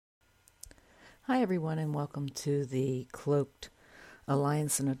Hi, everyone, and welcome to the Cloaked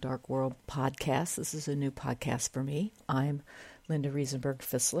Alliance in a Dark World podcast. This is a new podcast for me. I'm Linda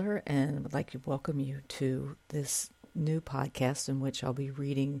Riesenberg-Fissler, and would like to welcome you to this new podcast in which I'll be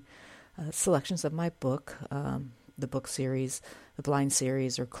reading selections of my book, the book series, the Blind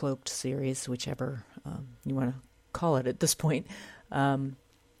series, or Cloaked series, whichever you want to call it at this point. And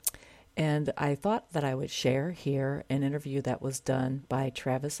I thought that I would share here an interview that was done by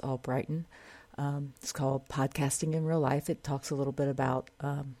Travis Albrighton. It's called Podcasting in Real Life. It talks a little bit about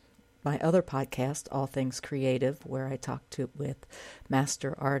my other podcast, All Things Creative, where I talk with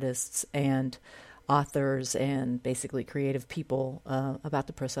master artists and authors and basically creative people about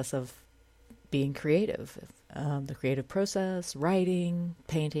the process of being creative, the creative process, writing,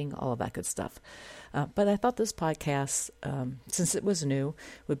 painting, all of that good stuff. But I thought this podcast, since it was new,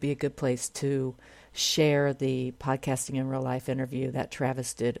 would be a good place to share the Podcasting in Real Life interview that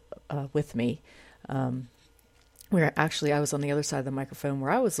Travis did with me. Where actually I was on the other side of the microphone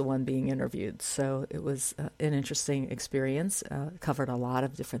where I was the one being interviewed. So it was an interesting experience, covered a lot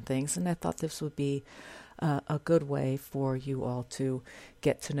of different things. And I thought this would be a good way for you all to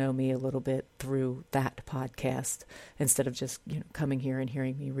get to know me a little bit through that podcast instead of just coming here and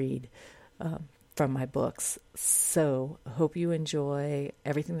hearing me read from my books. So I hope you enjoy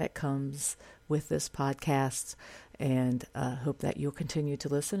everything that comes with this podcast, and hope that you'll continue to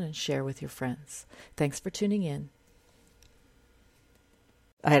listen and share with your friends. Thanks for tuning in.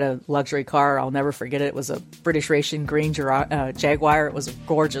 I had a luxury car. I'll never forget it. It was a British Racing Green Jaguar. It was a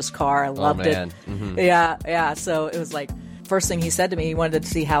gorgeous car. I loved it. Mm-hmm. Yeah. So it was like, first thing he said to me, he wanted to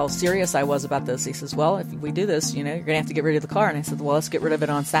see how serious I was about this. He says, well, if we do this, you're going to have to get rid of the car. And I said, well, let's get rid of it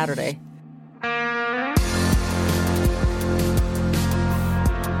on Saturday.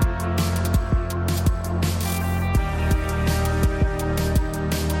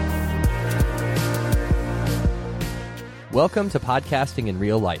 Welcome to Podcasting in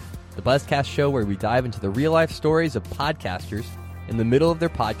Real Life, the Buzzcast show where we dive into the real-life stories of podcasters in the middle of their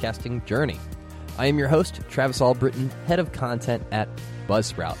podcasting journey. I am your host, Travis Albrighton, head of content at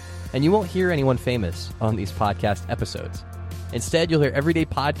Buzzsprout, and you won't hear anyone famous on these podcast episodes. Instead, you'll hear everyday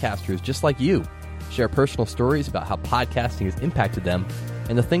podcasters just like you share personal stories about how podcasting has impacted them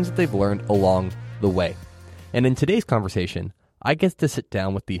and the things that they've learned along the way. And in today's conversation, I get to sit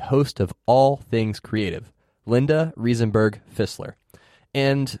down with the host of All Things Creative, Linda Riesenberg-Fissler.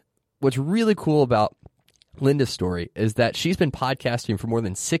 And what's really cool about Linda's story is that she's been podcasting for more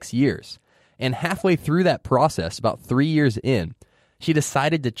than 6 years. And halfway through that process, about 3 years in, she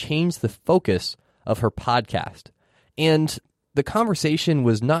decided to change the focus of her podcast. And the conversation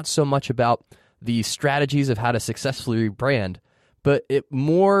was not so much about the strategies of how to successfully rebrand, but it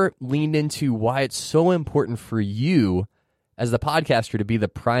more leaned into why it's so important for you as the podcaster to be the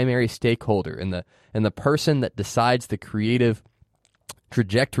primary stakeholder and the person that decides the creative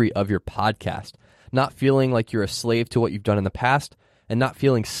trajectory of your podcast, not feeling like you're a slave to what you've done in the past and not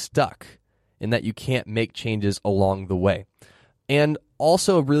feeling stuck in that you can't make changes along the way. And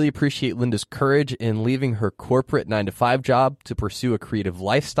also really appreciate Linda's courage in leaving her corporate 9-to-5 job to pursue a creative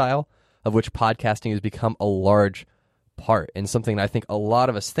lifestyle, of which podcasting has become a large part and something I think a lot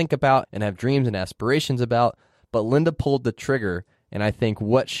of us think about and have dreams and aspirations about. But Linda pulled the trigger, and I think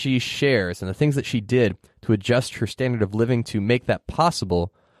what she shares and the things that she did to adjust her standard of living to make that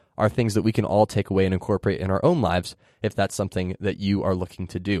possible are things that we can all take away and incorporate in our own lives if that's something that you are looking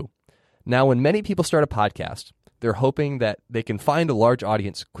to do. Now, when many people start a podcast, they're hoping that they can find a large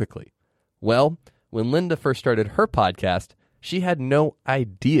audience quickly. Well, when Linda first started her podcast, she had no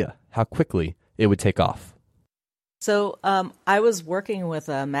idea how quickly it would take off. So I was working with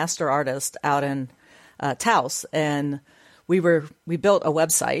a master artist out in Taos, and we built a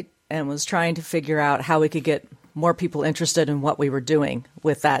website and was trying to figure out how we could get more people interested in what we were doing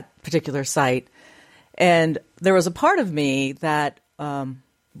with that particular site. And there was a part of me that,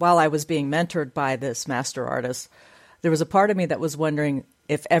 while I was being mentored by this master artist, there was a part of me that was wondering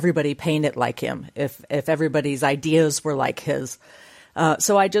if everybody painted like him, if everybody's ideas were like his.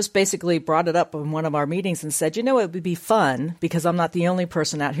 So I just basically brought it up in one of our meetings and said, it would be fun, because I'm not the only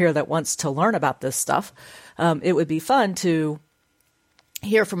person out here that wants to learn about this stuff. It would be fun to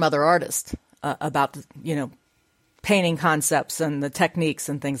hear from other artists about, painting concepts and the techniques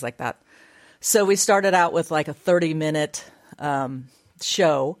and things like that. So we started out with like a 30-minute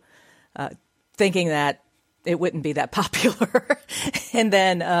show, thinking that it wouldn't be that popular, and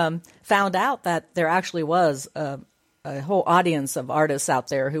then found out that there actually was a whole audience of artists out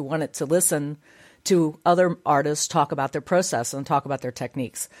there who wanted to listen to other artists talk about their process and talk about their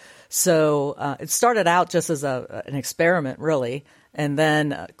techniques. So it started out just as an experiment, really, and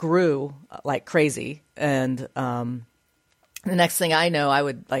then grew like crazy. And the next thing I know, I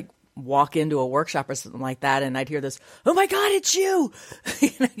would like walk into a workshop or something like that, and I'd hear this, "Oh my God, it's you!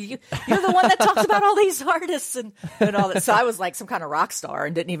 You're the one that talks about all these artists and all that." So I was like some kind of rock star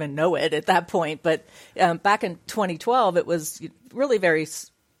and didn't even know it at that point. But back in 2012, it was really very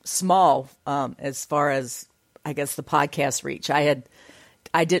small as far as, I guess, the podcast reach.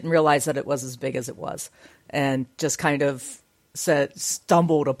 I didn't realize that it was as big as it was, and just kind of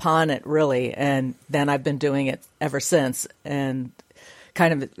stumbled upon it, really. And then I've been doing it ever since, and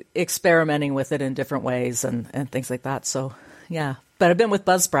kind of experimenting with it in different ways and things like that. So, yeah. But I've been with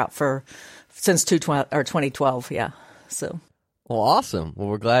Buzzsprout since 2012, yeah. So. Well, awesome. Well,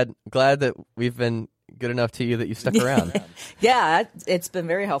 we're glad that we've been good enough to you that you stuck around. Yeah, it's been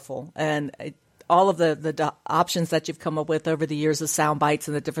very helpful. And all of the options that you've come up with over the years of sound bites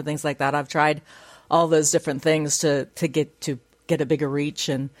and the different things like that, I've tried all those different things to get a bigger reach,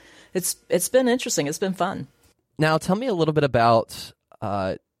 and it's been interesting. It's been fun. Now, tell me a little bit about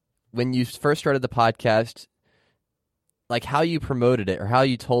when you first started the podcast, like how you promoted it or how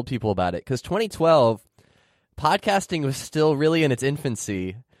you told people about it. Because 2012, podcasting was still really in its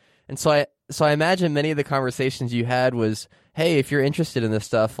infancy, and so I imagine many of the conversations you had was, "Hey, if you're interested in this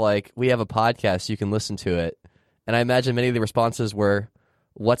stuff, like we have a podcast, you can listen to it." And I imagine many of the responses were,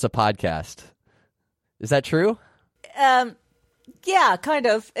 "What's a podcast?" Is that true? Yeah, kind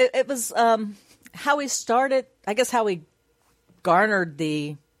of. It was how we started, I guess, how we garnered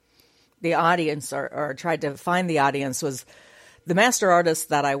the audience or tried to find the audience was the master artists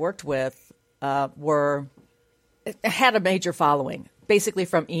that I worked with had a major following, basically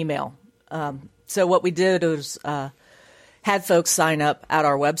from email. So what we did was had folks sign up at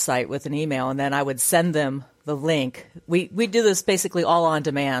our website with an email, and then I would send them the link. We do this basically all on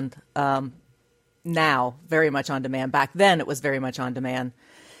demand. Now, very much on demand. Back then, it was very much on demand.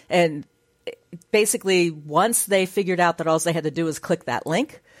 And basically, once they figured out that all they had to do was click that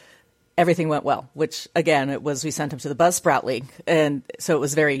link, everything went well, which, again, we sent them to the Buzzsprout link. And so it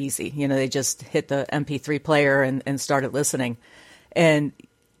was very easy. You know, they just hit the MP3 player and started listening. And,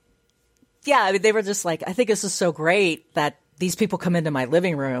 yeah, I mean, they were just like, I think this is so great that these people come into my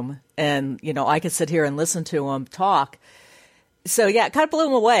living room and, you know, I could sit here and listen to them talk. So, yeah, it kind of blew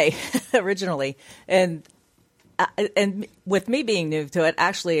them away originally. And with me being new to it,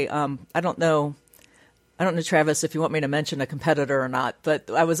 actually, I don't know, Travis, if you want me to mention a competitor or not, but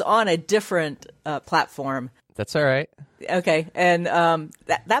I was on a different platform. That's all right. Okay. And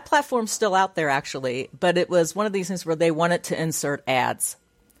that platform's still out there, actually. But it was one of these things where they wanted to insert ads.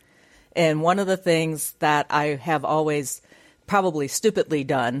 And one of the things that I have always probably stupidly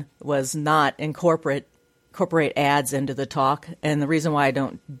done was not incorporate ads into the talk. And the reason why I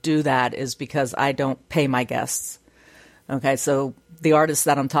don't do that is because I don't pay my guests. Okay, so the artists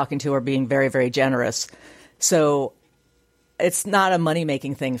that I'm talking to are being very, very generous. So it's not a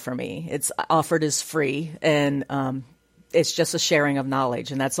money-making thing for me. It's offered as free, and it's just a sharing of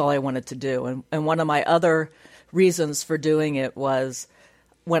knowledge, and that's all I wanted to do. And one of my other reasons for doing it was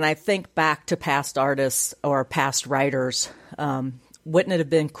when I think back to past artists or past writers, wouldn't it have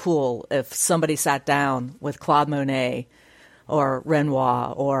been cool if somebody sat down with Claude Monet or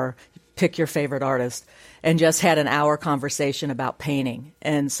Renoir or pick your favorite artist and just had an hour conversation about painting?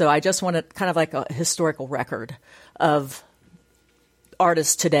 And so I just wanted kind of like a historical record of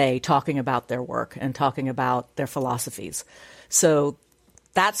artists today talking about their work and talking about their philosophies. So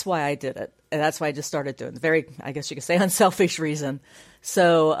that's why I did it. And that's why I just started doing it. Very, I guess you could say, unselfish reason.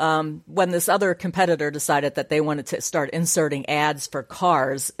 So when this other competitor decided that they wanted to start inserting ads for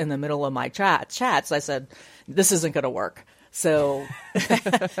cars in the middle of my chats, I said, this isn't going to work. So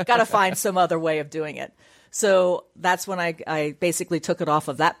got to find some other way of doing it. So that's when I basically took it off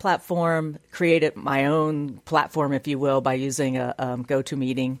of that platform, created my own platform, if you will, by using a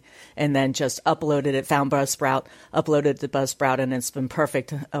GoToMeeting, and then just uploaded it, found Buzzsprout, uploaded it to Buzzsprout, and it's been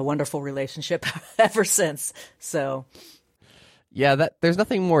perfect, a wonderful relationship ever since. So, yeah, there's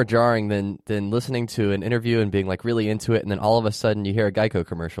nothing more jarring than listening to an interview and being like really into it, and then all of a sudden you hear a Geico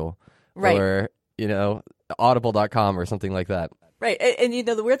commercial, right? Or Audible.com or something like that. Right. And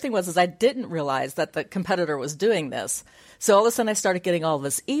the weird thing was I didn't realize that the competitor was doing this. So all of a sudden I started getting all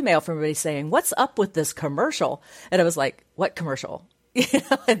this email from everybody saying, what's up with this commercial? And I was like, what commercial?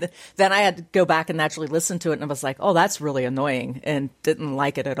 And then I had to go back and naturally listen to it. And I was like, oh, that's really annoying, and didn't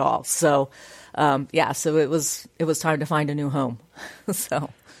like it at all. So, so it was time to find a new home.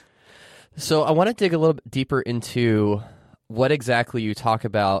 So I want to dig a little bit deeper into what exactly you talk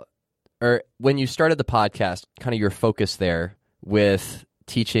about, or when you started the podcast, kind of your focus there with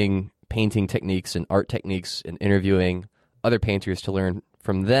teaching painting techniques and art techniques and interviewing other painters to learn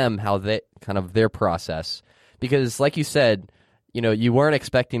from them how they kind of their process. Because like you said, you weren't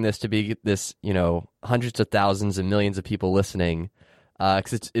expecting this to be this, hundreds of thousands and millions of people listening,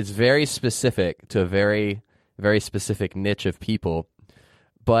 because it's very specific to a very, very specific niche of people.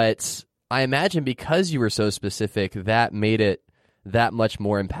 But I imagine because you were so specific, that made it that much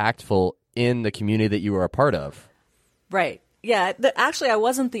more impactful in the community that you were a part of. Right. Yeah. Actually, I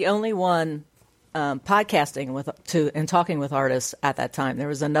wasn't the only one podcasting and talking with artists at that time. There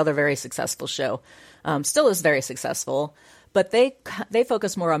was another very successful show, still is very successful, but they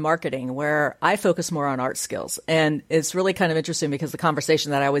focus more on marketing, where I focus more on art skills. And it's really kind of interesting because the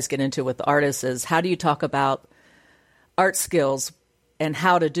conversation that I always get into with the artists is, how do you talk about art skills and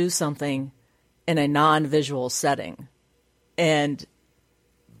how to do something in a non-visual setting? And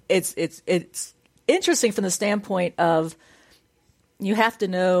it's interesting from the standpoint of, you have to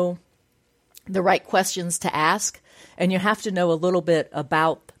know the right questions to ask, and you have to know a little bit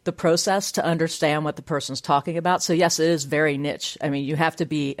about the process to understand what the person's talking about. So yes, it is very niche. I mean, you have to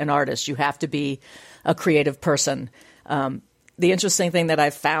be an artist. You have to be a creative person. The interesting thing that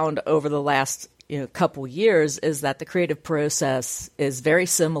I've found over the last couple years is that the creative process is very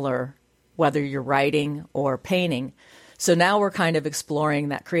similar, whether you're writing or painting. So now we're kind of exploring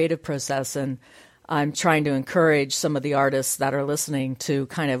that creative process, and I'm trying to encourage some of the artists that are listening to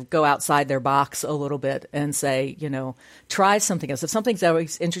kind of go outside their box a little bit and say, try something else. If something's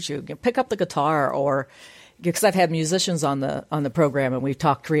always interests you, pick up the guitar, or because I've had musicians on the program and we've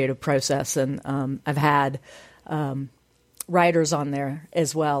talked creative process, and I've had writers on there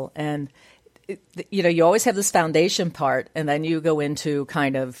as well. And you always have this foundation part, and then you go into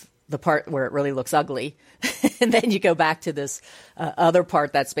kind of the part where it really looks ugly. And then you go back to this other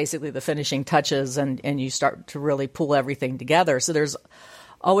part that's basically the finishing touches, and you start to really pull everything together. So there's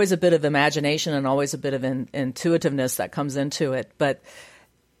always a bit of imagination and always a bit of intuitiveness that comes into it. But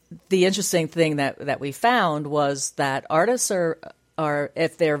the interesting thing that we found was that artists are,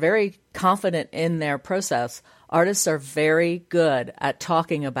 if they're very confident in their process, artists are very good at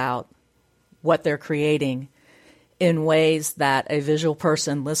talking about what they're creating in ways that a visual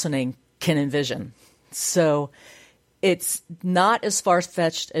person listening can envision. So it's not as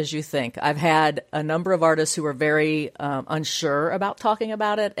far-fetched as you think. I've had a number of artists who are very unsure about talking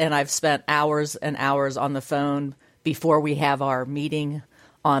about it, and I've spent hours and hours on the phone before we have our meeting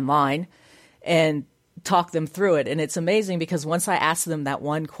online and talk them through it. And it's amazing because once I ask them that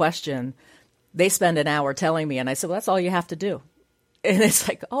one question, they spend an hour telling me, and I said, well, that's all you have to do. And it's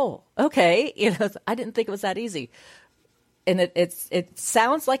like, oh, okay. I didn't think it was that easy. And it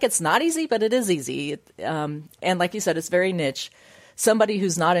sounds like it's not easy, but it is easy. And like you said, it's very niche. Somebody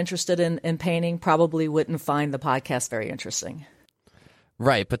who's not interested in painting probably wouldn't find the podcast very interesting.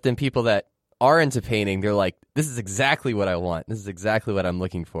 Right. But then people that are into painting, they're like, this is exactly what I want. This is exactly what I'm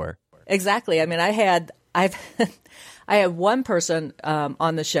looking for. Exactly. I mean, I have one person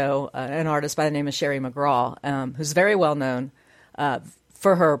on the show, an artist by the name of Sherry McGraw, who's very well known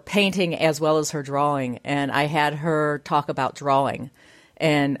for her painting as well as her drawing. And I had her talk about drawing.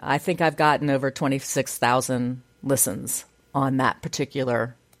 And I think I've gotten over 26,000 listens on that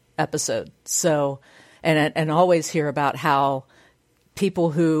particular episode. So, and always hear about how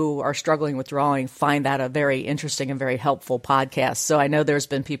people who are struggling with drawing find that a very interesting and very helpful podcast. So I know there's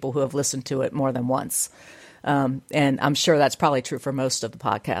been people who have listened to it more than once. And I'm sure that's probably true for most of the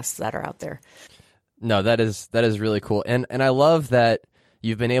podcasts that are out there. No, that is really cool. And I love that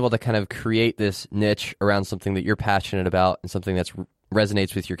you've been able to kind of create this niche around something that you're passionate about and something that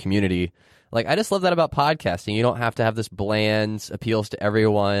resonates with your community. Like, I just love that about podcasting. You don't have to have this bland, appeals to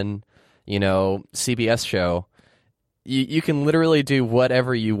everyone, CBS show. You can literally do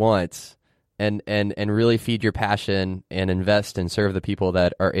whatever you want and really feed your passion and invest and serve the people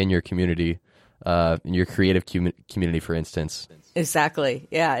that are in your community, in your creative community, for instance. Exactly.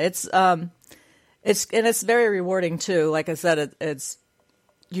 Yeah. It's very rewarding too. Like I said, it's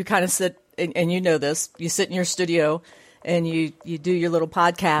you kind of sit and you this. You sit in your studio and you do your little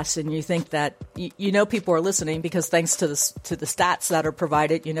podcast, and you think that people are listening because thanks to the stats that are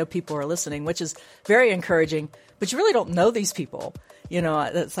provided, people are listening, which is very encouraging. But you really don't know these people.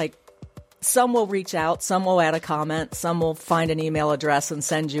 It's like some will reach out, some will add a comment, some will find an email address and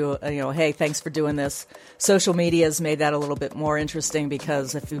send you, hey, thanks for doing this. Social media has made that a little bit more interesting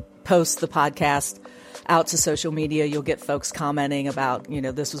because if you post the podcast out to social media, you'll get folks commenting about,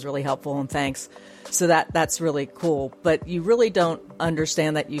 this was really helpful and thanks. So that's really cool. But you really don't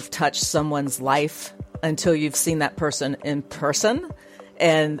understand that you've touched someone's life until you've seen that person in person.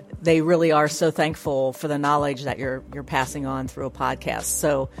 and they really are so thankful for the knowledge that you're passing on through a podcast.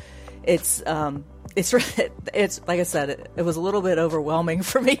 So it's like I said, it was a little bit overwhelming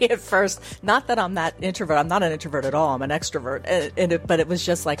for me at first. Not that I'm that introvert. I'm not an introvert at all. I'm an extrovert. But it was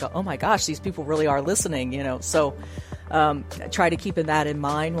just like, oh my gosh, these people really are listening, So I try to keep that in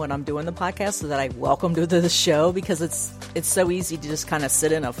mind when I'm doing the podcast, so that I welcome to the show, because it's so easy to just kind of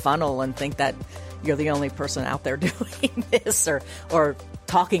sit in a funnel and think that you're the only person out there doing this or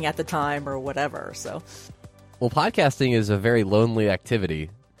talking at the time or whatever. So, well, podcasting is a very lonely activity.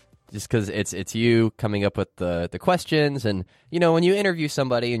 Just because it's you coming up with the questions, and when you interview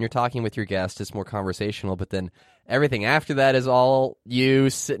somebody and you're talking with your guest, it's more conversational. But then everything after that is all you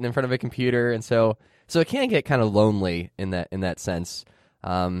sitting in front of a computer, and so it can get kind of lonely in that sense.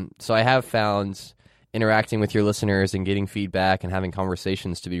 So I have found interacting with your listeners and getting feedback and having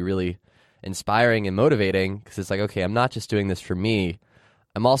conversations to be really inspiring and motivating, because it's like, okay, I'm not just doing this for me,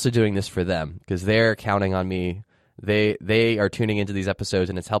 I'm also doing this for them, because they're counting on me. They are tuning into these episodes,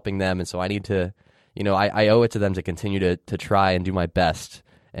 and it's helping them, and so I need to, I owe it to them to continue to try and do my best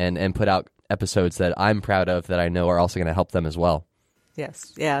and put out episodes that I'm proud of, that I know are also going to help them as well.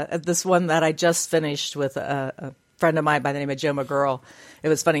 Yes, yeah. This one that I just finished with a friend of mine by the name of Joe McGurl, it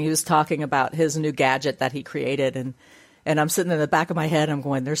was funny. He was talking about his new gadget that he created, and I'm sitting in the back of my head, I'm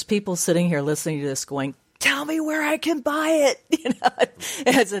going, there's people sitting here listening to this going, tell me where I can buy it.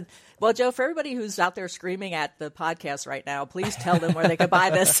 And I said, well, Joe, for everybody who's out there screaming at the podcast right now, please tell them where they can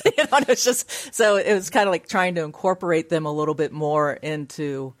buy this. It's just, so it was kind of like trying to incorporate them a little bit more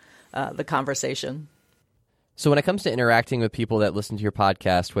into the conversation. So when it comes to interacting with people that listen to your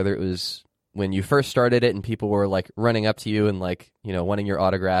podcast, whether it was when you first started it and people were like running up to you and like, wanting your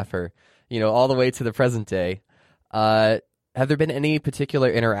autograph, or, all the way to the present day, have there been any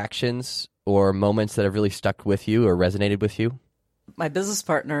particular interactions or moments that have really stuck with you or resonated with you? My business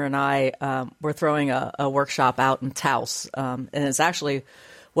partner and I were throwing a workshop out in Taos, and it actually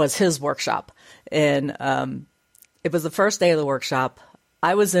was his workshop. And it was the first day of the workshop.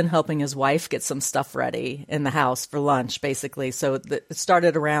 I was in helping his wife get some stuff ready in the house for lunch, basically. So it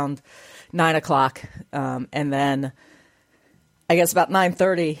started around 9 o'clock, and then I guess about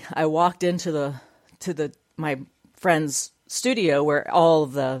 9:30, I walked into my friend's studio where all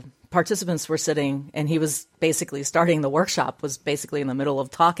of the participants were sitting, and he was basically starting the workshop, was basically in the middle of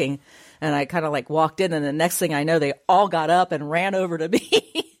talking. And I kind of like walked in, and the next thing I know, they all got up and ran over to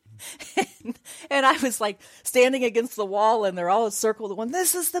me. and I was like standing against the wall, and they're all circled going,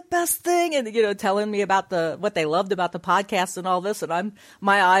 this is the best thing. And, telling me about what they loved about the podcast and all this. And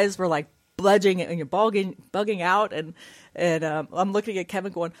my eyes were like bugging out. And I'm looking at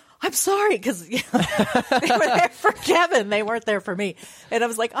Kevin going, I'm sorry, because they were there for Kevin. They weren't there for me. And I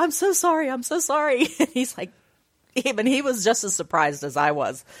was like, I'm so sorry. And he's like, he was just as surprised as I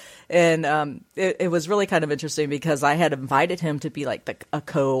was. And it was really kind of interesting, because I had invited him to be like a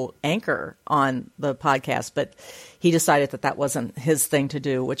co-anchor on the podcast, but he decided that wasn't his thing to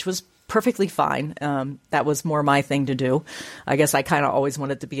do, which was perfectly fine. That was more my thing to do. I guess I kind of always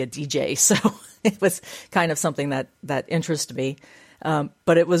wanted to be a DJ, so it was kind of something that interested me.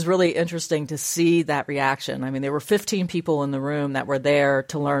 But it was really interesting to see that reaction. I mean, there were 15 people in the room that were there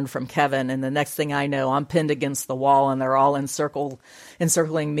to learn from Kevin, and the next thing I know, I'm pinned against the wall, and they're all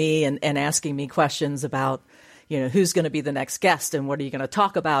encircling me and asking me questions about, who's going to be the next guest, and what are you going to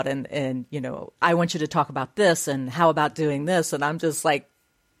talk about, and I want you to talk about this, and how about doing this, and I'm just like,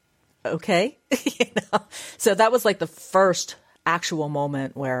 okay. So that was like the first actual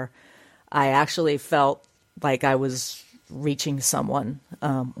moment where I actually felt like I was reaching someone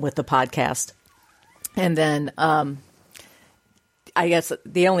with the podcast. And then I guess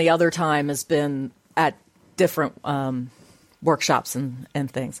the only other time has been at different workshops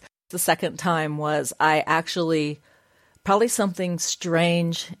and things. The second time was I actually, probably something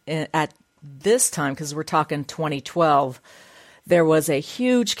strange at this time, because we're talking 2012, there was a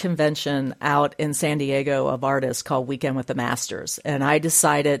huge convention out in San Diego of artists called Weekend with the Masters. And I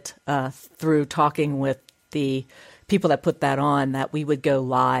decided through talking with the people that put that on that we would go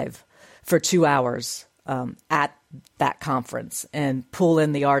live for 2 hours at that conference and pull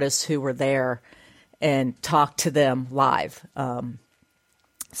in the artists who were there and talk to them live.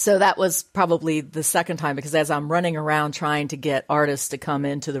 So that was probably the second time, because as I'm running around trying to get artists to come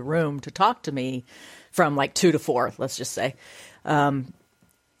into the room to talk to me from like 2 to 4, let's just say,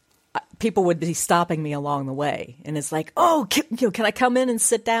 people would be stopping me along the way. And it's like, oh, can I come in and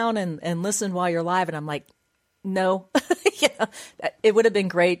sit down and listen while you're live? And I'm like, No, yeah, it would have been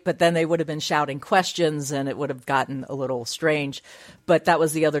great, but then they would have been shouting questions and it would have gotten a little strange. But that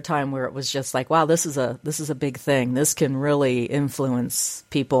was the other time where it was just like, wow, this is a big thing. This can really influence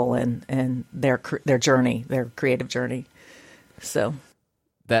people and their journey, their creative journey. So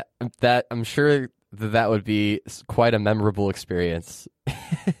that I'm sure that would be quite a memorable experience.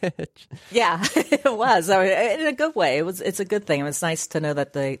 Yeah, it was. I mean, in a good way. It's a good thing. It was nice to know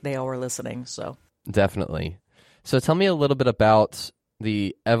that they all were listening. So definitely. So tell me a little bit about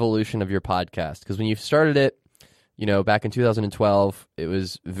the evolution of your podcast, because when you started it, back in 2012, it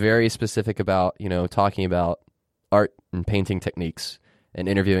was very specific about, talking about art and painting techniques and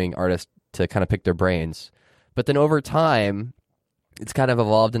interviewing artists to kind of pick their brains. But then over time, it's kind of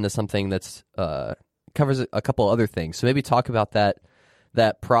evolved into something that's covers a couple other things. So maybe talk about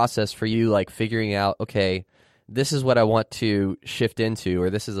that process for you, like figuring out, okay, this is what I want to shift into,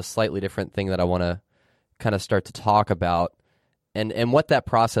 or this is a slightly different thing that I want to kind of start to talk about, and what that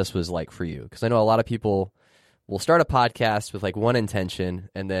process was like for you. Because I know a lot of people will start a podcast with like one intention,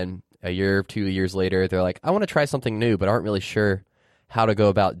 and then a year, 2 years later, they're like, I want to try something new, but aren't really sure how to go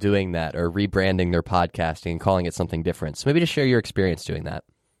about doing that, or rebranding their podcasting and calling it something different. So maybe just share your experience doing that.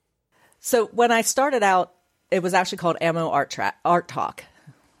 So when I started out, it was actually called Ammo Art Talk.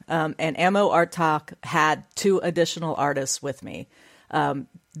 And Ammo Art Talk had 2 additional artists with me.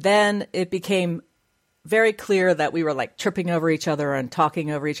 Then it became very clear that we were like tripping over each other and talking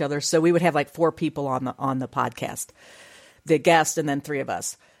over each other. So we would have like 4 people on the podcast, the guest, and then 3 of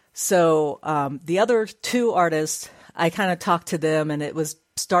us. So the other 2 artists, I kind of talked to them, and it was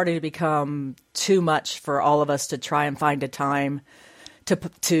starting to become too much for all of us to try and find a time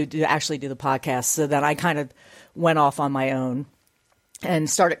to actually do the podcast. So then I kind of went off on my own and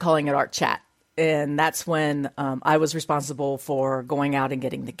started calling it Art Chat. And that's when I was responsible for going out and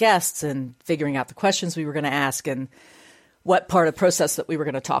getting the guests and figuring out the questions we were going to ask and what part of the process that we were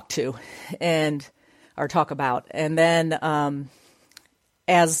going to talk about. And then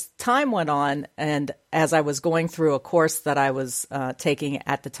as time went on, and as I was going through a course that I was taking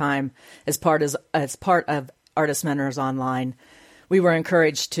at the time as part of Artist Mentors Online, we were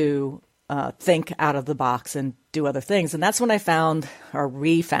encouraged to think out of the box and do other things. And that's when I found, or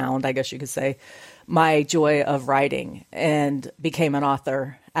refound, I guess you could say, my joy of writing, and became an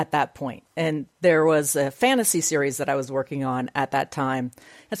author at that point. And there was a fantasy series that I was working on at that time.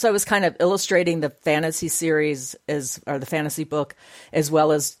 And so I was kind of illustrating the fantasy series or the fantasy book, as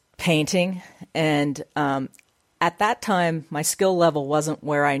well as painting. And at that time, my skill level wasn't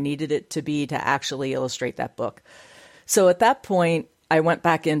where I needed it to be to actually illustrate that book. So at that point, I went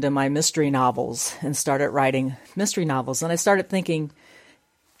back into my mystery novels and started writing mystery novels. And I started thinking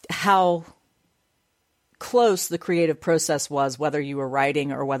how close the creative process was, whether you were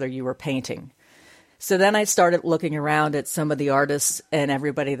writing or whether you were painting. So then I started looking around at some of the artists and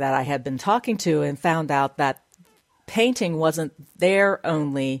everybody that I had been talking to, and found out that painting wasn't their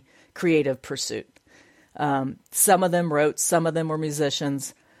only creative pursuit. Some of them wrote, some of them were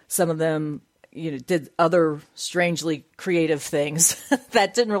musicians, some of them did other strangely creative things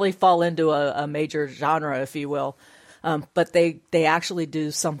that didn't really fall into a major genre, if you will. But they actually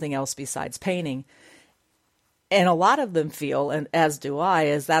do something else besides painting. And a lot of them feel, and as do I,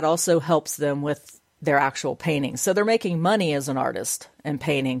 is that also helps them with their actual painting. So they're making money as an artist and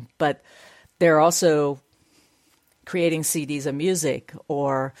painting, but they're also creating CDs of music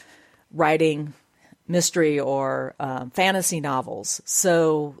or writing mystery or fantasy novels.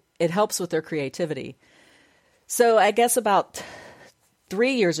 So it helps with their creativity. So I guess about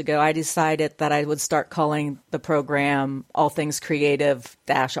 3 years ago, I decided that I would start calling the program All Things Creative -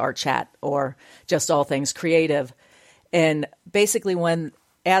 Art Chat, or just All Things Creative. And basically,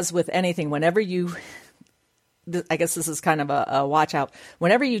 as with anything, whenever I guess this is kind of a watch out,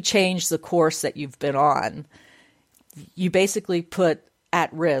 whenever you change the course that you've been on, you basically put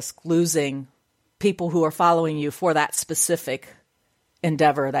at risk losing people who are following you for that specific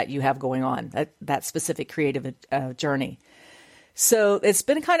endeavor that you have going on, that specific creative journey. So it's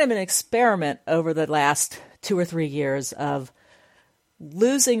been kind of an experiment over the last 2 or 3 years of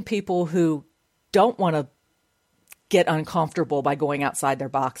losing people who don't want to get uncomfortable by going outside their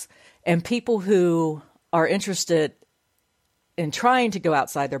box, and people who are interested in trying to go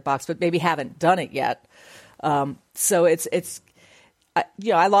outside their box, but maybe haven't done it yet. So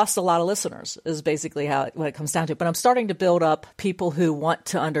I lost a lot of listeners is basically what it comes down to. But I'm starting to build up people who want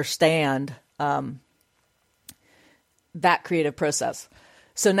to understand that creative process.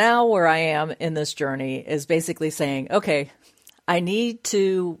 So now where I am in this journey is basically saying, okay, I need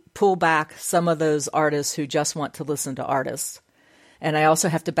to pull back some of those artists who just want to listen to artists. And I also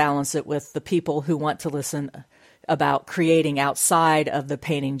have to balance it with the people who want to listen about creating outside of the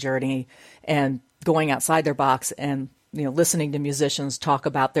painting journey and going outside their box and, listening to musicians talk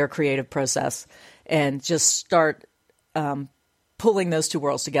about their creative process and just start pulling those two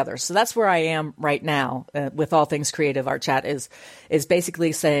worlds together. So that's where I am right now with All Things Creative. Our chat is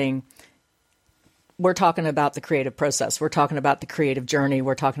basically saying, we're talking about the creative process. We're talking about the creative journey.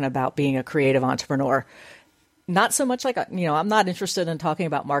 We're talking about being a creative entrepreneur. Not so much like, I'm not interested in talking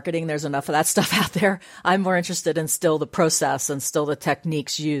about marketing. There's enough of that stuff out there. I'm more interested in still the process and still the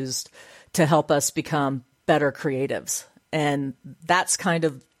techniques used to help us become better creatives. And that's kind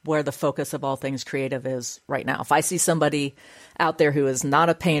of where the focus of All Things Creative is right now. If I see somebody out there who is not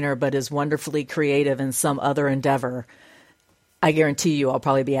a painter but is wonderfully creative in some other endeavor, I guarantee you I'll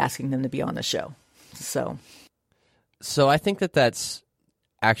probably be asking them to be on the show. So I think that's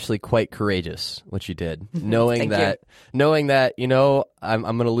actually quite courageous what you did, knowing that I'm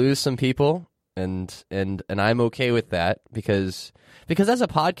going to lose some people and I'm okay with that because as a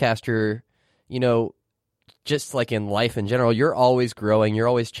podcaster, just like in life in general, you're always growing, you're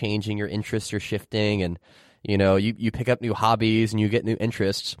always changing, your interests are shifting, and you pick up new hobbies and you get new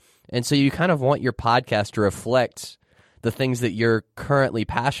interests, and so you kind of want your podcast to reflect the things that you're currently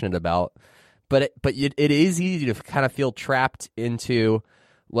passionate about. But it is easy to kind of feel trapped into,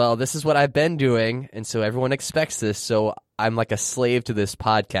 well, this is what I've been doing, and so everyone expects this, so I'm like a slave to this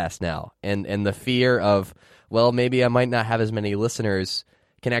podcast now. And the fear of, well, maybe I might not have as many listeners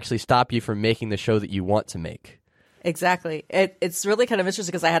can actually stop you from making the show that you want to make. Exactly. It's really kind of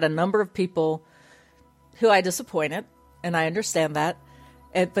interesting because I had a number of people who I disappointed, and I understand that.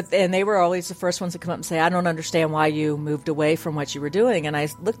 But they were always the first ones to come up and say, I don't understand why you moved away from what you were doing. And I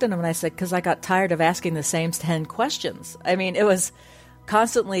looked at them and I said, because I got tired of asking the same 10 questions. I mean, it was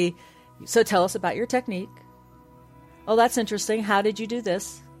constantly, so tell us about your technique. Oh, that's interesting. How did you do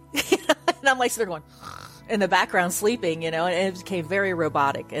this? And I'm like, sort of going in the background sleeping, and it became very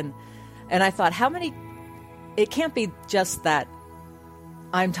robotic. And I thought, it can't be just that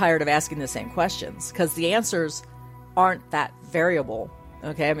I'm tired of asking the same questions, because the answers aren't that variable.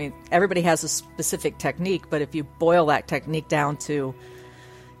 Okay, I mean, everybody has a specific technique, but if you boil that technique down to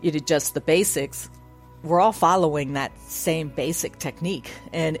just the basics, we're all following that same basic technique.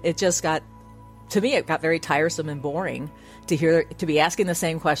 And it just got very tiresome and boring to be asking the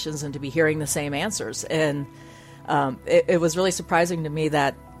same questions and to be hearing the same answers. And it was really surprising to me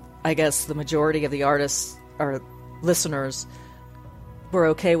that I guess the majority of the artists or listeners were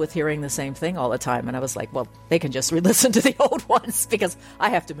okay with hearing the same thing all the time. And I was like, well, they can just re-listen to the old ones because I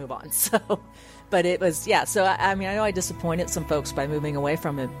have to move on. But it was, so I mean, I know I disappointed some folks by moving away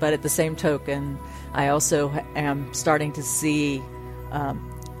from it, but at the same token, I also am starting to see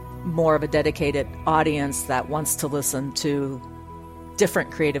more of a dedicated audience that wants to listen to different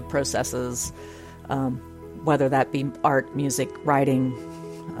creative processes, whether that be art, music, writing,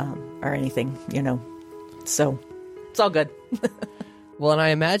 or anything, so it's all good. Well, and I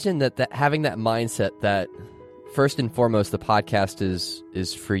imagine that having that mindset that first and foremost, the podcast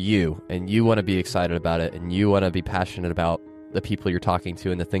is for you, and you want to be excited about it, and you want to be passionate about the people you're talking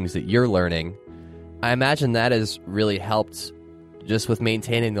to and the things that you're learning. I imagine that has really helped just with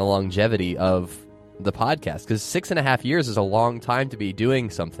maintaining the longevity of the podcast, because 6.5 years is a long time to be doing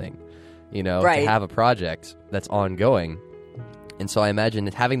something, right. To have a project that's ongoing. And so I imagine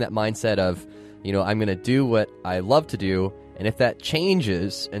having that mindset of, I'm going to do what I love to do, and if that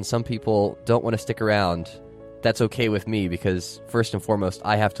changes and some people don't want to stick around, that's okay with me, because first and foremost,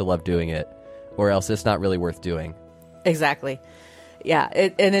 I have to love doing it, or else it's not really worth doing. Exactly. Yeah.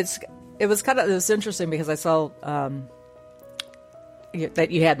 It was interesting because I saw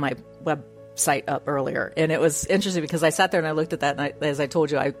that you had my website up earlier, and it was interesting because I sat there and I looked at that, and as I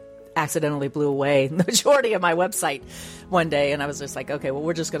told you, I accidentally blew away the majority of my website one day, and I was just like, okay, well,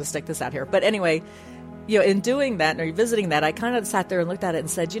 we're just going to stick this out here. But anyway, in doing that and revisiting that, I kind of sat there and looked at it and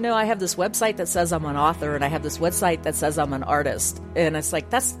said, I have this website that says I'm an author, and I have this website that says I'm an artist. And it's like,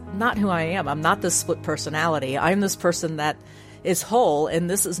 that's not who I am. I'm not this split personality. I'm this person that is whole, and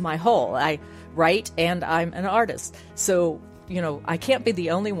this is my whole. I write and I'm an artist. So, I can't be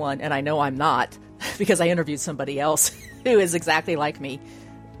the only one, and I know I'm not, because I interviewed somebody else who is exactly like me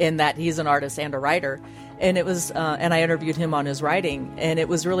in that he's an artist and a writer. And it was, and I interviewed him on his writing, and it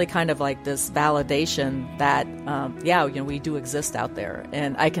was really kind of like this validation that, we do exist out there.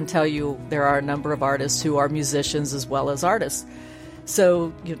 And I can tell you there are a number of artists who are musicians as well as artists.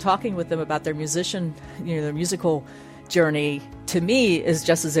 So, talking with them about their their musical journey, to me, is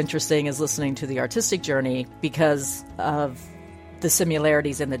just as interesting as listening to the artistic journey because of the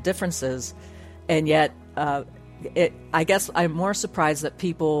similarities and the differences. And yet, I guess I'm more surprised that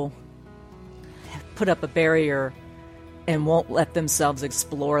people put up a barrier and won't let themselves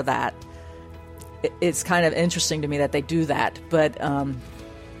explore that. It's kind of interesting to me that they do that, but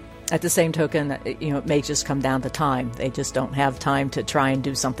at the same token, it may just come down to time. They just don't have time to try and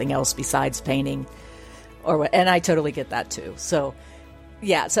do something else besides painting, and I totally get that too. So,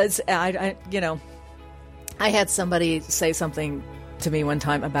 yeah. So it's I had somebody say something to me one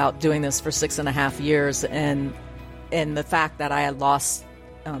time about doing this for 6.5 years, and the fact that I had lost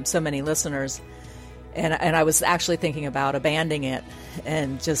so many listeners, and I was actually thinking about abandoning it,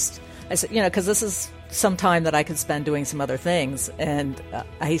 and just. I said, because this is some time that I could spend doing some other things. And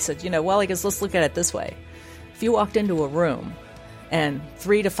he said, well, he goes, let's look at it this way. If you walked into a room and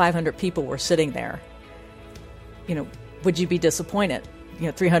 300 to 500 people were sitting there, would you be disappointed?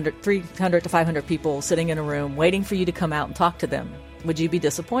 300 to 500 people sitting in a room waiting for you to come out and talk to them. Would you be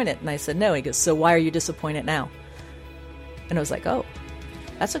disappointed? And I said, no. He goes, so why are you disappointed now? And I was like, oh,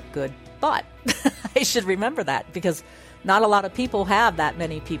 that's a good thought. I should remember that, because not a lot of people have that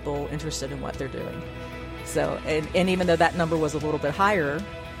many people interested in what they're doing. So, and even though that number was a little bit higher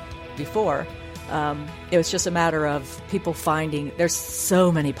before, it was just a matter of people finding, there's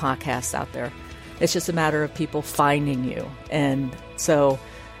so many podcasts out there. It's just a matter of people finding you. And so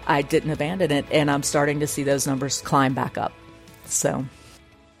I didn't abandon it, and I'm starting to see those numbers climb back up. So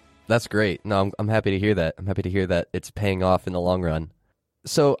that's great. No, I'm happy to hear that. I'm happy to hear that it's paying off in the long run.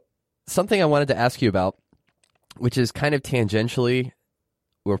 So something I wanted to ask you about, which is kind of tangentially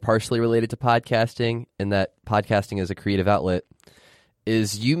or partially related to podcasting, and that podcasting is a creative outlet,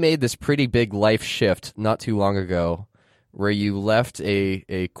 is you made this pretty big life shift not too long ago where you left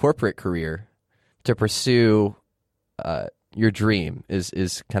a corporate career to pursue your dream,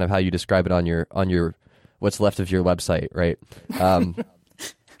 is kind of how you describe it on your what's left of your website, right?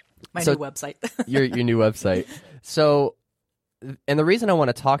 My new website. your new website. So, and the reason I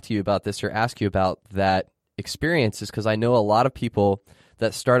want to talk to you about this or ask you about that experience is because I know a lot of people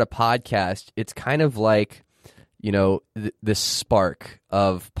that start a podcast, it's kind of like, this spark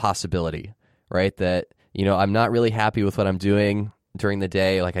of possibility, right? That, I'm not really happy with what I'm doing during the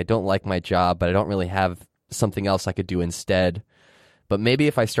day. Like, I don't like my job, but I don't really have something else I could do instead. But maybe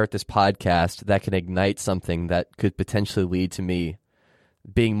if I start this podcast, that can ignite something that could potentially lead to me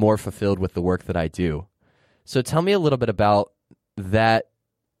being more fulfilled with the work that I do. So tell me a little bit about that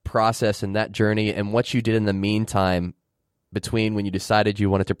process and that journey, and what you did in the meantime between when you decided you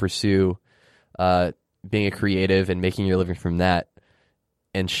wanted to pursue being a creative and making your living from that,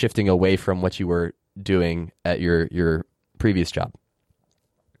 and shifting away from what you were doing at your previous job.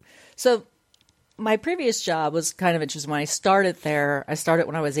 So my previous job was kind of interesting. When I started there, I started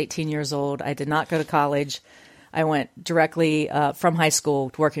when I was 18 years old. I did not go to college. I went directly from high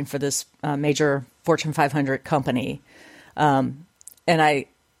school to working for this major Fortune 500 company. And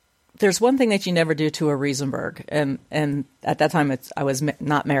there's one thing that you never do to a Riesenberg, and at that time I was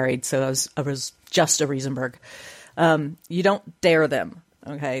not married, so I was just a Riesenberg. You don't dare them,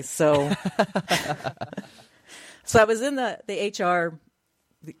 okay? So, so I was in the HR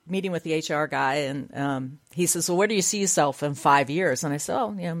meeting with the HR guy, and he says, "Well, where do you see yourself in 5 years?" And I said, "Oh,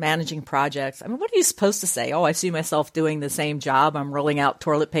 managing projects." I mean, what are you supposed to say? "Oh, I see myself doing the same job. I'm rolling out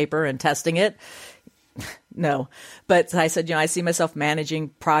toilet paper and testing it." No, but I said, I see myself managing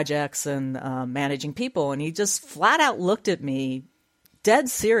projects and managing people. And he just flat out looked at me, dead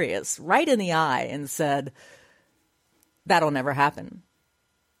serious, right in the eye, and said, "That'll never happen."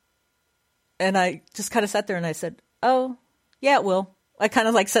 And I just kind of sat there and I said, "Oh, yeah, it will." I kind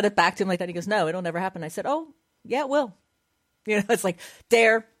of said it back to him like that. He goes, "No, it'll never happen." I said, "Oh, yeah, it will." It's like,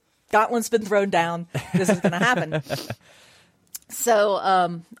 dare, gauntlet's been thrown down. This is going to happen.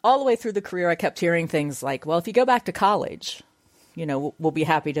 So all the way through the career, I kept hearing things like, "Well, if you go back to college, we'll be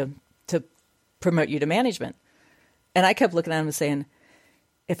happy to promote you to management." And I kept looking at him and saying,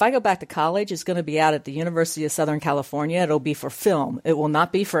 if I go back to college, it's going to be out at the University of Southern California. It'll be for film. It will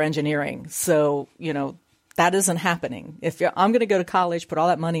not be for engineering. So, that isn't happening. I'm going to go to college, put all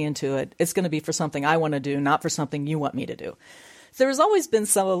that money into it, it's going to be for something I want to do, not for something you want me to do. So there's always been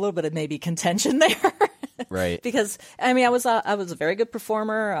a little bit of maybe contention there. Right. Because, I was a very good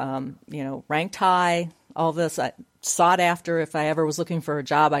performer, ranked high, all this. I sought after. If I ever was looking for a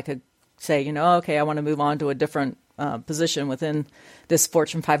job, I could say, okay, I want to move on to a different position within this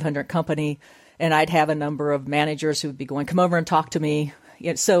Fortune 500 company. And I'd have a number of managers who would be going, "Come over and talk to me."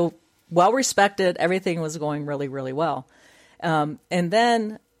 So well respected, everything was going really, really well. And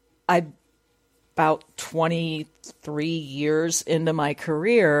then about 23 years into my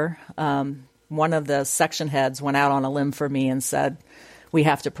career, one of the section heads went out on a limb for me and said, "We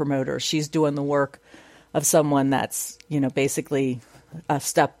have to promote her. She's doing the work of someone that's, basically a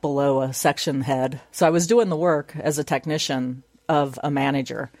step below a section head. So I was doing the work as a technician of a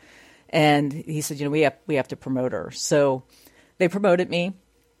manager. And he said, we have to promote her. So they promoted me.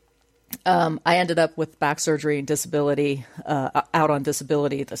 I ended up with back surgery and disability, out on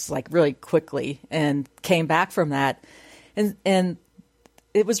disability this like really quickly, and came back from that. And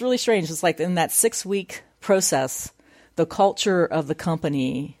it was really strange. It's like in that 6-week process, the culture of the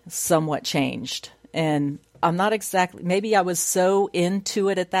company somewhat changed. And I'm not exactly, maybe I was so into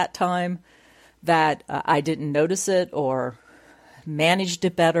it at that time that I didn't notice it or managed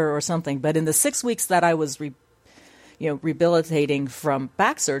it better or something. But in the 6 weeks that I was rehabilitating from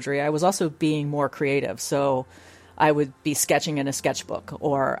back surgery, I was also being more creative. So I would be sketching in a sketchbook,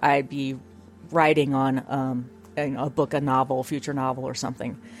 or I'd be writing on a book, a novel, future novel or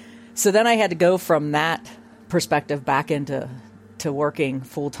something. So then I had to go from that perspective back into working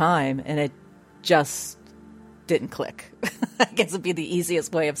full time, and it just didn't click. I guess it'd be the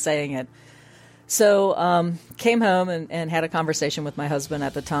easiest way of saying it. So came home and had a conversation with my husband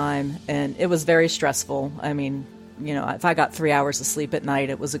at the time, and it was very stressful. I mean, if I got 3 hours of sleep at night,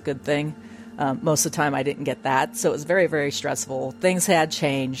 it was a good thing. Most of the time I didn't get that. So it was very, very stressful. Things had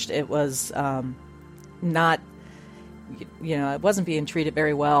changed. It was not, it wasn't being treated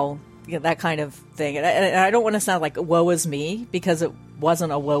very well, that kind of thing. And I don't want to sound like woe is me, because it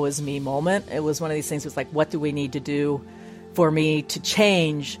wasn't a woe is me moment. It was one of these things. It was like, what do we need to do for me to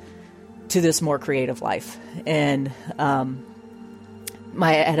change to this more creative life? And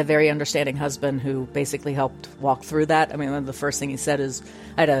I had a very understanding husband who basically helped walk through that. I mean, one of the first thing he said is,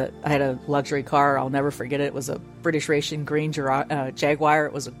 I had a luxury car. I'll never forget it. It was a British Racing green Jaguar.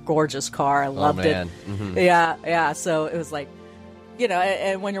 It was a gorgeous car. I loved it. Mm-hmm. Yeah. So it was like,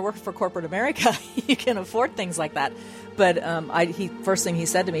 and when you're working for corporate America, you can afford things like that. But first thing he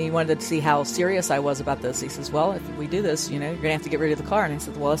said to me, he wanted to see how serious I was about this. He says, well, if we do this, you're going to have to get rid of the car. And I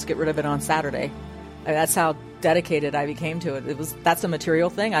said, well, let's get rid of it on Saturday. And that's how dedicated I became to it. That's a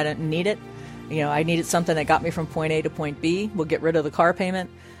material thing. I didn't need it. I needed something that got me from point A to point B. We'll get rid of the car payment.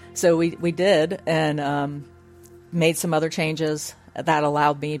 So we did, and made some other changes that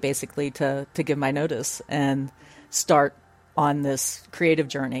allowed me basically to give my notice and start on this creative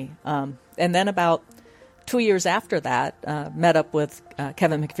journey. And then about 2 years after that, met up with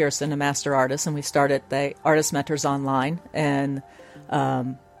Kevin McPherson, a master artist, and we started the Artist Mentors Online, and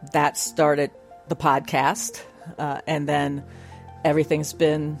that started the podcast. And then everything's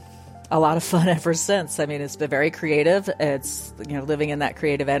been a lot of fun ever since. I mean, it's been very creative. It's, living in that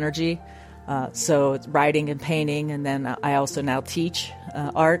creative energy. So it's writing and painting. And then I also now teach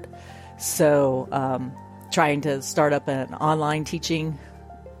art. So trying to start up an online teaching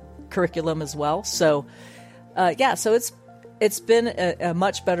curriculum as well. So, so it's been a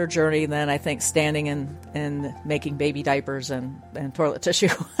much better journey than I think standing and making baby diapers and toilet tissue.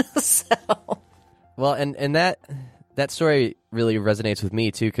 So. Well, and that story really resonates with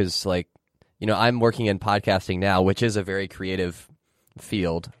me too, because I'm working in podcasting now, which is a very creative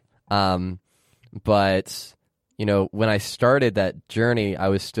field. But when I started that journey, I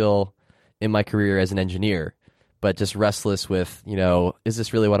was still in my career as an engineer, but just restless with, is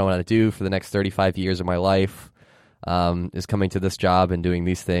this really what I want to do for the next 35 years of my life? Is coming to this job and doing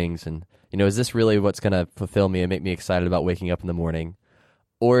these things, and is this really what's going to fulfill me and make me excited about waking up in the morning?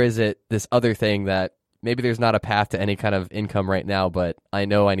 Or is it this other thing that maybe there's not a path to any kind of income right now, but I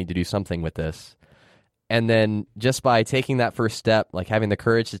know I need to do something with this? And then just by taking that first step, like having the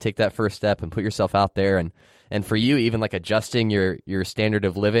courage to take that first step and put yourself out there, and for you, even like adjusting your standard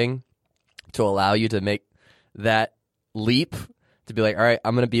of living to allow you to make that leap to be like, all right,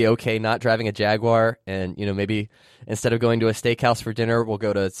 I'm going to be okay not driving a Jaguar, and maybe instead of going to a steakhouse for dinner, we'll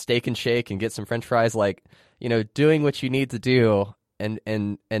go to Steak and Shake and get some French fries. Like, doing what you need to do,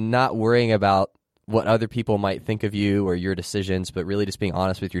 and not worrying about what other people might think of you or your decisions, but really just being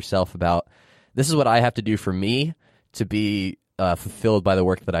honest with yourself about, this is what I have to do for me to be fulfilled by the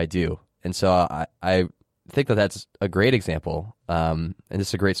work that I do. And so I think that that's a great example, and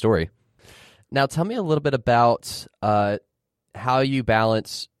it's a great story. Now, tell me a little bit about how you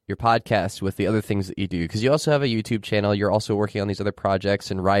balance your podcast with the other things that you do, because you also have a YouTube channel. You're also working on these other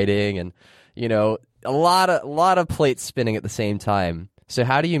projects and writing, and a lot of plates spinning at the same time. So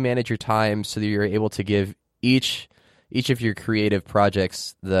how do you manage your time so that you're able to give each of your creative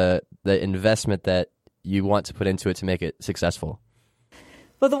projects the investment that you want to put into it to make it successful?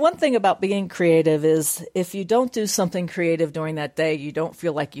 Well, the one thing about being creative is if you don't do something creative during that day, you don't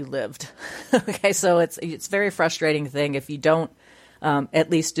feel like you lived. Okay, so it's a very frustrating thing if you don't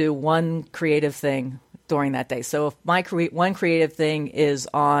at least do one creative thing during that day. So if my one creative thing is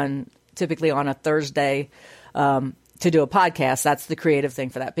typically on a Thursday, to do a podcast, that's the creative thing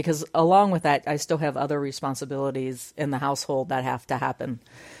for that. Because along with that, I still have other responsibilities in the household that have to happen.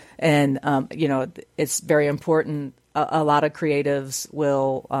 And, it's very important. A lot of creatives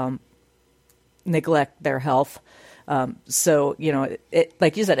will neglect their health. So,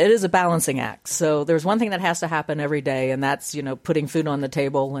 like you said, it is a balancing act. So there's one thing that has to happen every day, and that's, putting food on the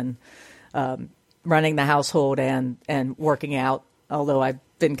table and running the household and working out, although I've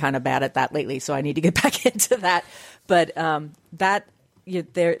been kind of bad at that lately, so I need to get back into that. But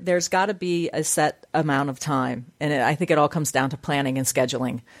there's got to be a set amount of time, and I think it all comes down to planning and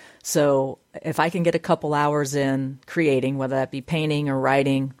scheduling. So if I can get a couple hours in creating, whether that be painting or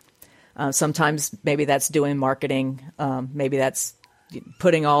writing, sometimes maybe that's doing marketing, maybe that's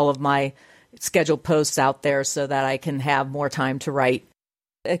putting all of my scheduled posts out there so that I can have more time to write.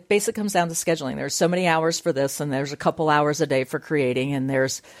 It basically comes down to scheduling. There's so many hours for this, and there's a couple hours a day for creating, and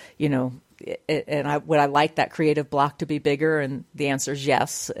there's, would I like that creative block to be bigger? And the answer is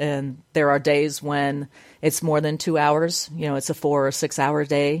yes. And there are days when it's more than 2 hours. It's a 4 or 6 hour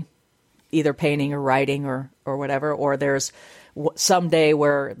day, either painting or writing or whatever. Or there's some day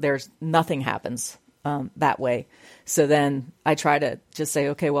where there's nothing happens that way. So then I try to just say,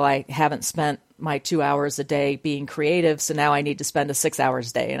 okay, well, I haven't spent my 2 hours a day being creative, so now I need to spend a 6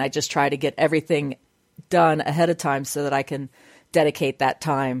 hours a day. And I just try to get everything done ahead of time so that I can dedicate that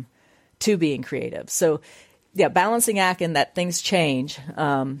time to being creative. So, yeah, balancing act in that things change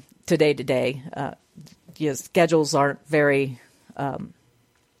day to day. Schedules aren't very,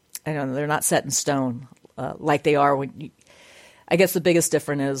 they're not set in stone like they are when I guess the biggest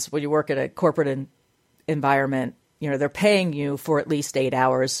difference is when you work at a corporate environment, they're paying you for at least 8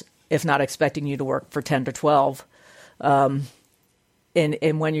 hours, if not expecting you to work for 10 to 12. And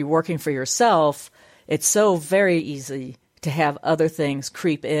when you're working for yourself, it's so very easy to have other things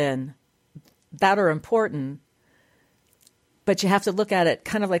creep in that are important, but you have to look at it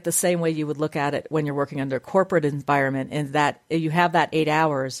kind of like the same way you would look at it when you're working under a corporate environment, in that you have that 8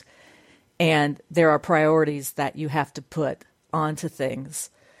 hours and there are priorities that you have to put onto things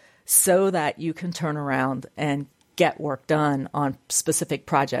so that you can turn around and get work done on specific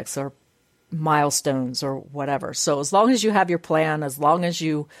projects or milestones or whatever. So as long as you have your plan, as long as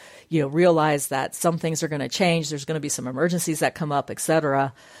you realize that some things are going to change, there's going to be some emergencies that come up,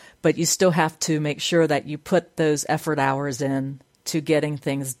 etc., but you still have to make sure that you put those effort hours in to getting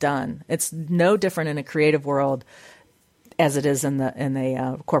things done. It's no different in a creative world as it is in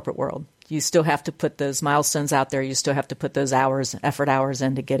the corporate world. You still have to put those milestones out there. You still have to put those effort hours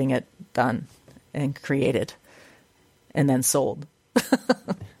into getting it done and created and then sold.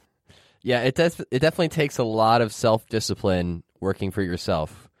 Yeah, it definitely takes a lot of self-discipline working for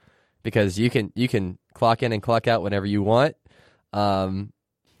yourself, because you can clock in and clock out whenever you want.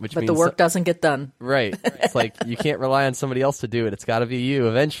 But the work doesn't get done. Right. It's like you can't rely on somebody else to do it. It's got to be you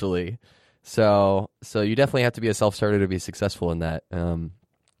eventually. So you definitely have to be a self-starter to be successful in that,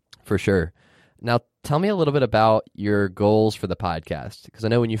 for sure. Now, tell me a little bit about your goals for the podcast, because I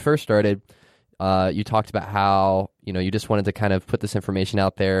know when you first started, you talked about how you just wanted to kind of put this information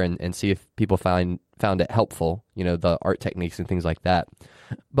out there and see if people found it helpful, the art techniques and things like that.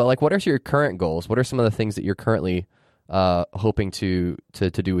 But what are your current goals? What are some of the things that you're currently hoping to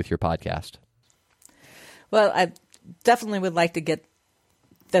do with your podcast? Well, I definitely would like to get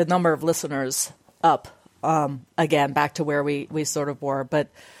the number of listeners up again, back to where we sort of were. But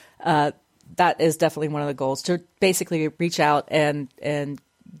that is definitely one of the goals, to basically reach out and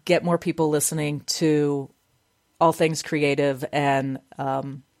get more people listening to all things creative. And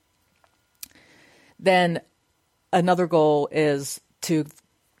then another goal is to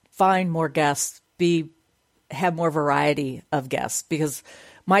find more guests, have more variety of guests, because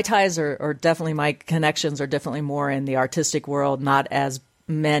my ties are definitely, my connections are definitely more in the artistic world, not as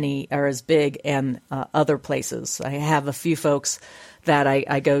many or as big in other places. I have a few folks that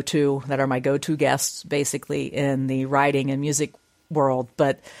I go to that are my go-to guests, basically in the writing and music world,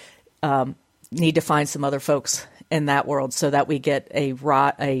 but need to find some other folks in that world so that we get a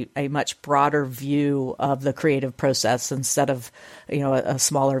much broader view of the creative process instead of a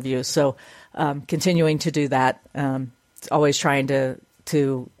smaller view. So continuing to do that, always trying to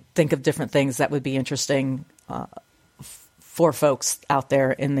think of different things that would be interesting for folks out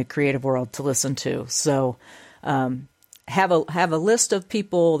there in the creative world to listen to. So have a list of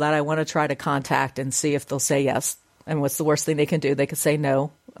people that I want to try to contact and see if they'll say yes. And what's the worst thing they can do? They could say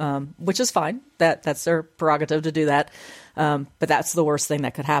no, which is fine. That's their prerogative to do that. But that's the worst thing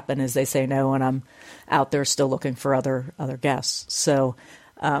that could happen, is they say no, and I'm out there still looking for other guests. So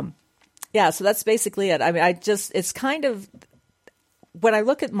so that's basically it. I mean, it's kind of, when I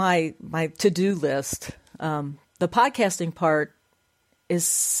look at my to-do list, the podcasting part is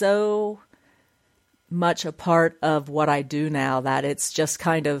so much a part of what I do now that it's just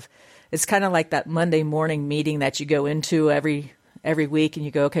it's kind of like that Monday morning meeting that you go into every week and you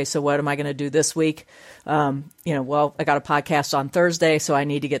go, okay, so what am I going to do this week? Well, I got a podcast on Thursday, so I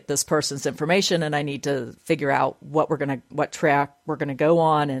need to get this person's information and I need to figure out what track we're going to go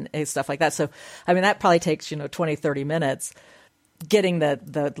on and stuff like that. So, I mean, that probably takes, 20, 30 minutes getting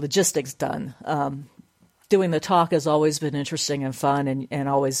the logistics done. Doing the talk has always been interesting and fun and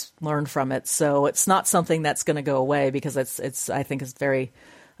always learned from it. So it's not something that's going to go away because I think it's very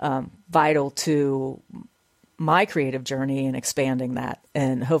vital to my creative journey and expanding that.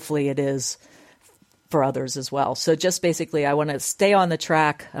 And hopefully it is for others as well. So just basically, I want to stay on the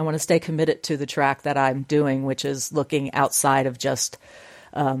track. I want to stay committed to the track that I'm doing, which is looking outside of just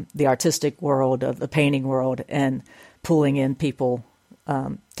the artistic world, of the painting world, and pulling in people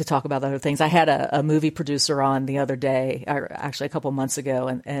to talk about other things. I had a movie producer on the other day, or actually a couple months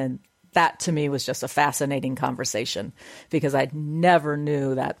ago, and that to me was just a fascinating conversation because I never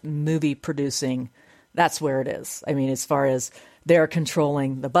knew that movie producing, that's where it is. I mean, as far as they're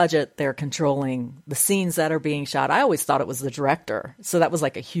controlling the budget, they're controlling the scenes that are being shot. I always thought it was the director. So that was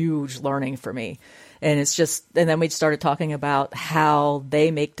like a huge learning for me. And then we started talking about how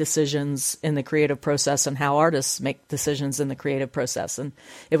they make decisions in the creative process and how artists make decisions in the creative process. And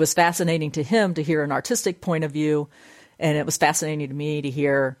it was fascinating to him to hear an artistic point of view. And it was fascinating to me to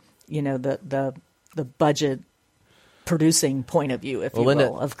hear, the budget producing point of view, if you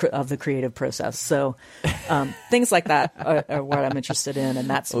will, of the creative process. So things like that are what I'm interested in, and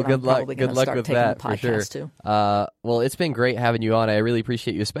that's what I'm probably going to start taking the podcast to. Well, it's been great having you on. I really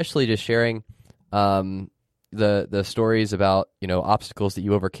appreciate you, especially just sharing the stories about obstacles that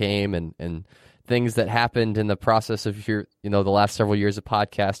you overcame and things that happened in the process of your the last several years of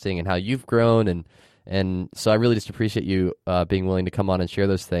podcasting and how you've grown and so I really just appreciate you being willing to come on and share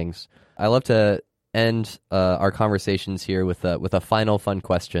those things. I love to end our conversations here with a final fun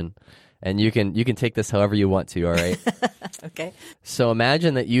question, and you can take this however you want to. All right. Okay. So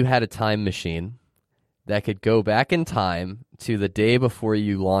imagine that you had a time machine that could go back in time to the day before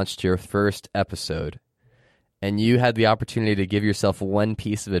you launched your first episode, and you had the opportunity to give yourself one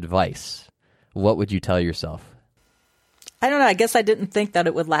piece of advice. What would you tell yourself? I don't know. I guess I didn't think that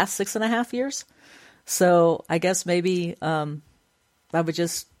it would last 6.5 years. So I guess maybe I would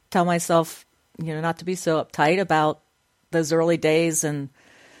just tell myself, not to be so uptight about those early days and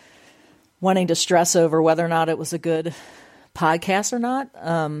wanting to stress over whether or not it was a good podcast or not.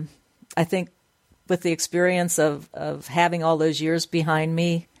 I think with the experience of having all those years behind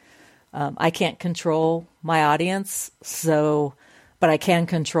me, I can't control my audience, but I can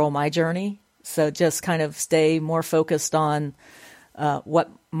control my journey. So just kind of stay more focused on what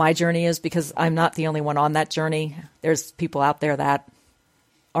my journey is, because I'm not the only one on that journey. There's people out there that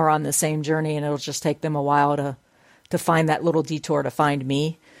are on the same journey, and it'll just take them a while to find that little detour to find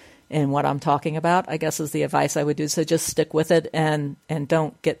me and what I'm talking about, I guess is the advice I would do. So just stick with it and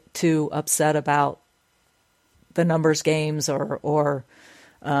don't get too upset about the numbers games or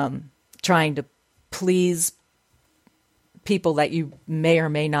trying to please people that you may or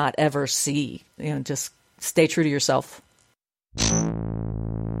may not ever see. Just stay true to yourself.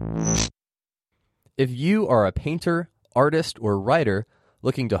 If you are a painter, artist, or writer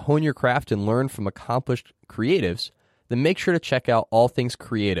looking to hone your craft and learn from accomplished creatives, then make sure to check out All Things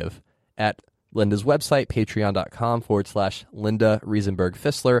Creative at Linda's website, patreon.com/Linda Riesenberg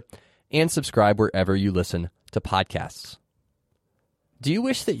Fissler, and subscribe wherever you listen to podcasts. Do you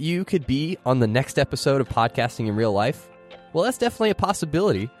wish that you could be on the next episode of Podcasting in Real Life? Well, that's definitely a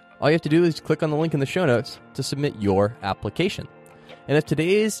possibility. All you have to do is click on the link in the show notes to submit your application. And if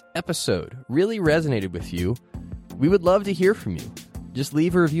today's episode really resonated with you, we would love to hear from you. Just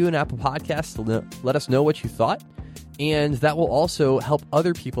leave a review in Apple Podcasts to let us know what you thought. And that will also help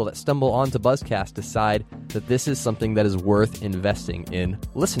other people that stumble onto Buzzcast decide that this is something that is worth investing in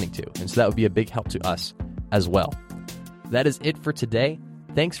listening to. And so that would be a big help to us as well. That is it for today.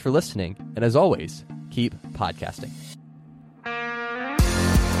 Thanks for listening. And as always, keep podcasting.